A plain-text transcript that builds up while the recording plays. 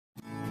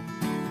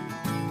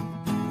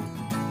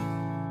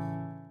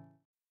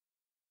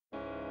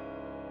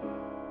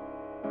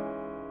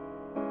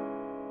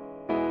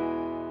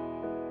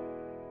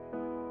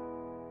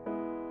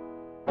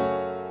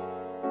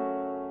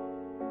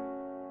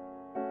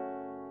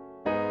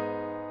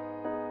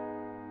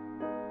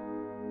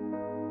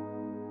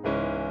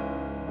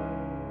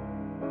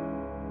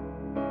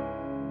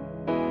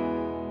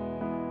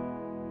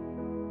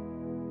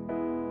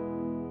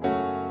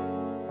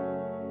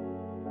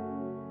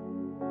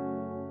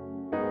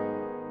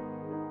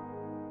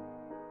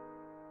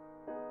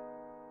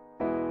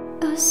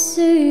I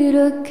see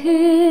the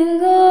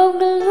King of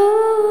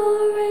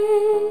Glory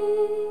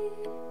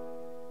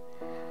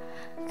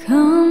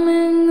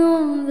coming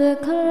on the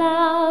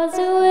clouds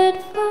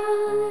with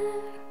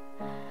fire.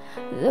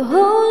 The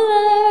whole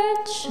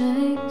earth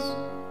shakes,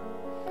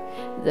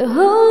 the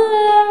whole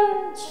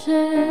earth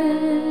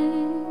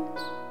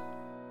shakes,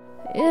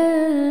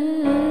 yeah.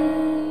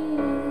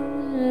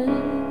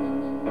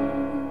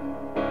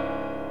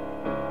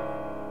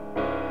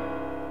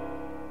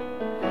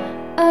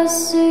 I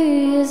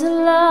see His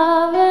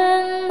love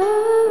and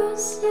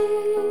mercy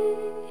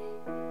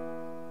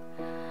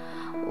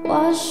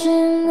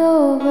washing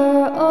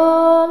over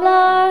all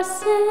our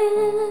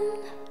sin.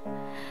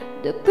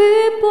 The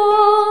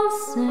people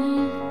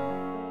sing,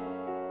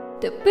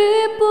 the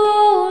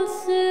people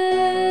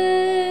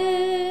sing,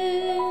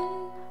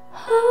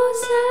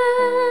 Hosanna,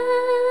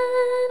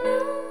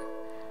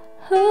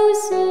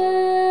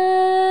 Hosanna,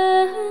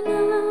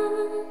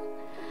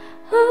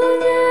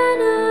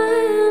 Hosanna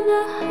in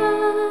the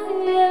highest.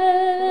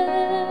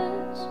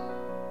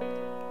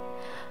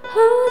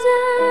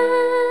 Hosanna,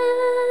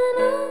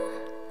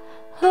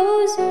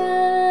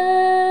 Hosanna,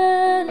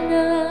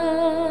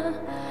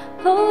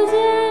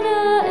 Hosanna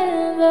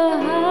in the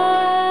highest.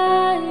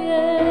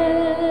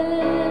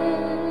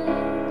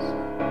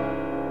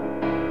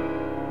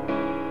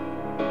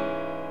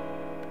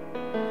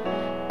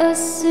 I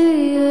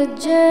see a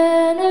generation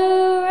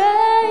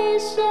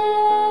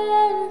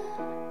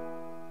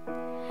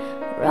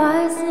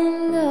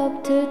rising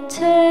up to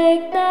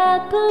take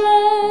that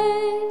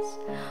place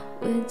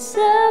with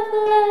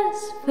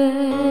selfless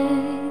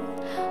faith,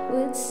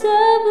 with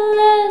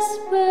selfless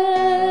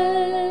faith.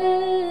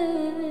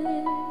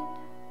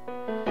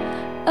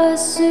 I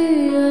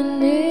see a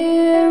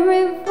near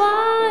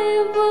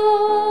revival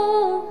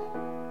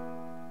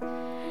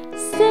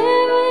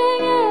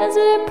stirring as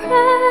we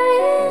pray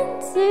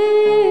and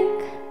seek.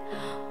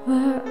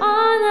 We're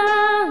on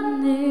our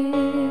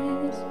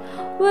knees,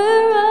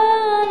 we're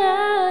on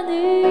our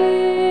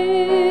knees.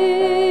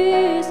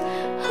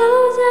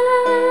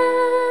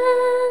 Hosanna,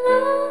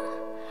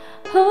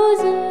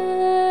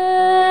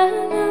 Hosanna,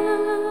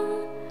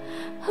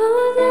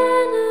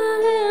 Hosanna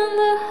in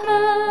the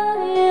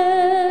highest.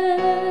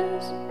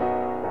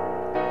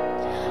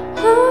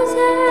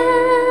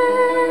 Hosanna,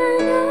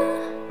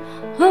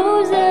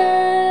 Hosanna,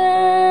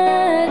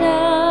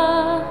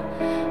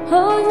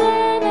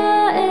 Hosanna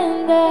in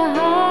the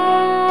highest.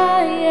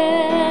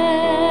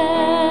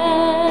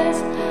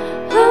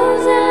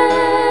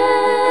 Hosanna,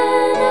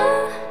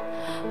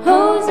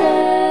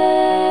 Hosanna,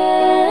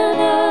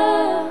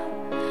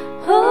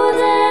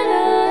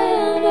 Hosanna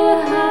in the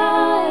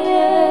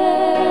highest.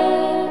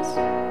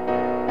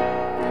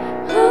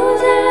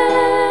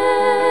 Hosanna,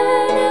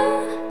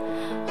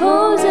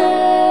 Hosanna,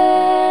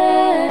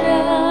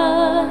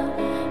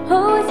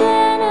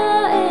 Hosanna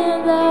in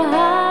the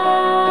highest.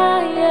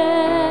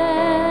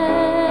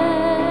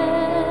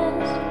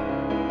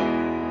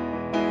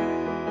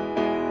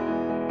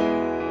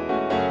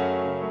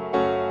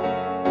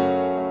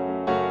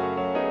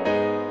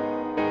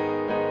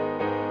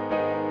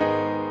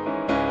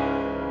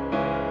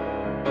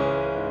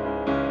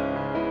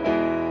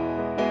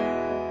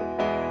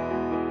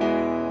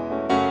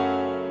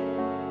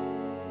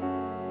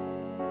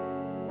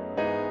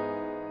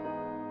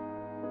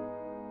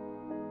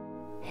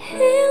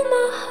 Heal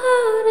my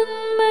heart and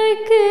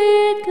make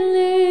it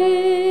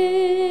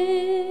clean.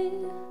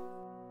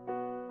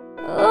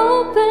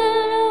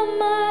 Open up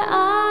my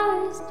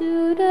eyes to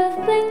the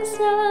things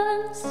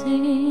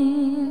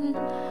unseen.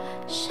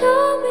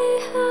 Show me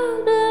how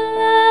to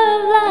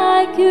love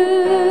like you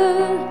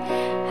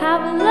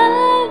have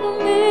loved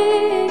me.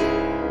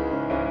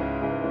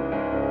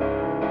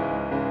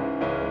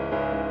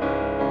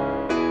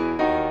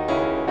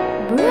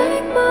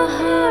 Break my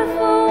heart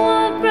for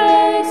what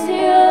breaks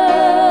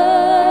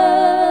yours.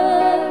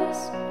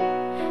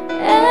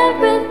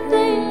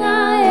 Everything I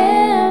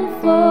am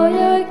for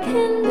your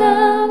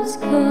kingdom's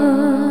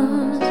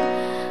cause.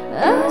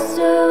 I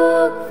still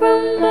walk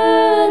from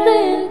earth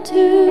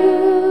into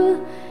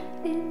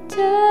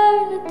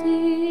eternity.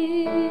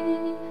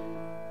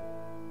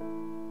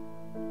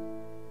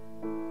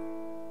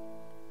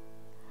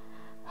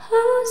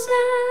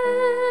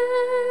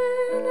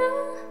 Hosanna,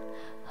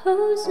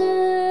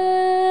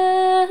 Hosanna,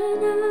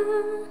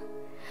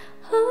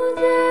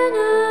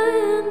 Hosanna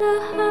in the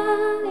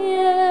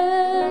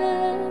highest.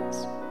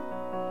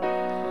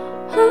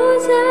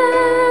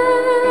 Hosanna,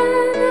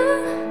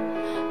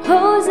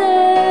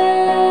 Hosanna,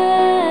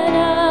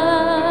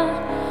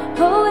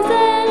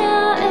 Hosanna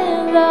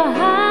in the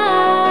highest.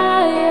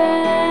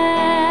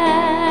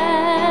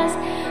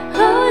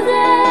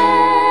 Hosanna,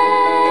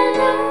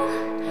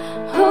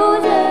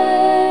 Hosanna,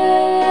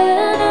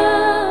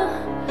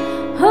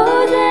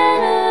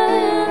 Hosanna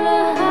in the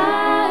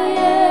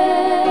highest.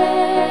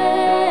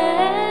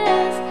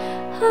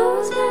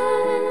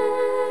 Hosanna,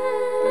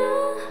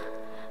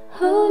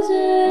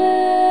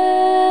 Hosanna,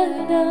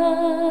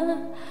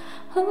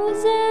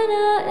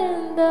 Hosanna in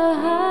the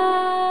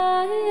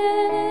highest.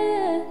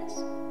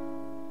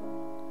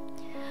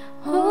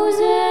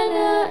 Hosanna.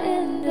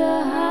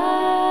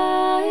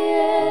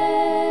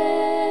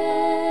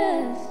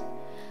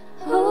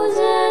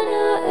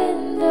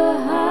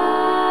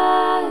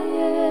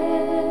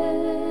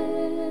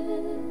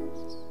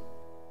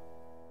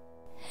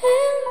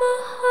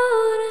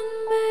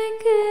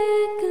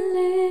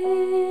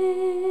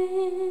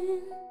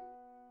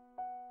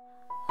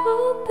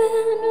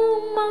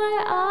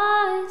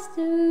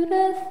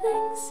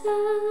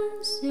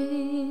 unseen.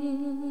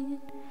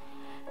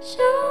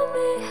 Show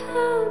me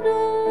how to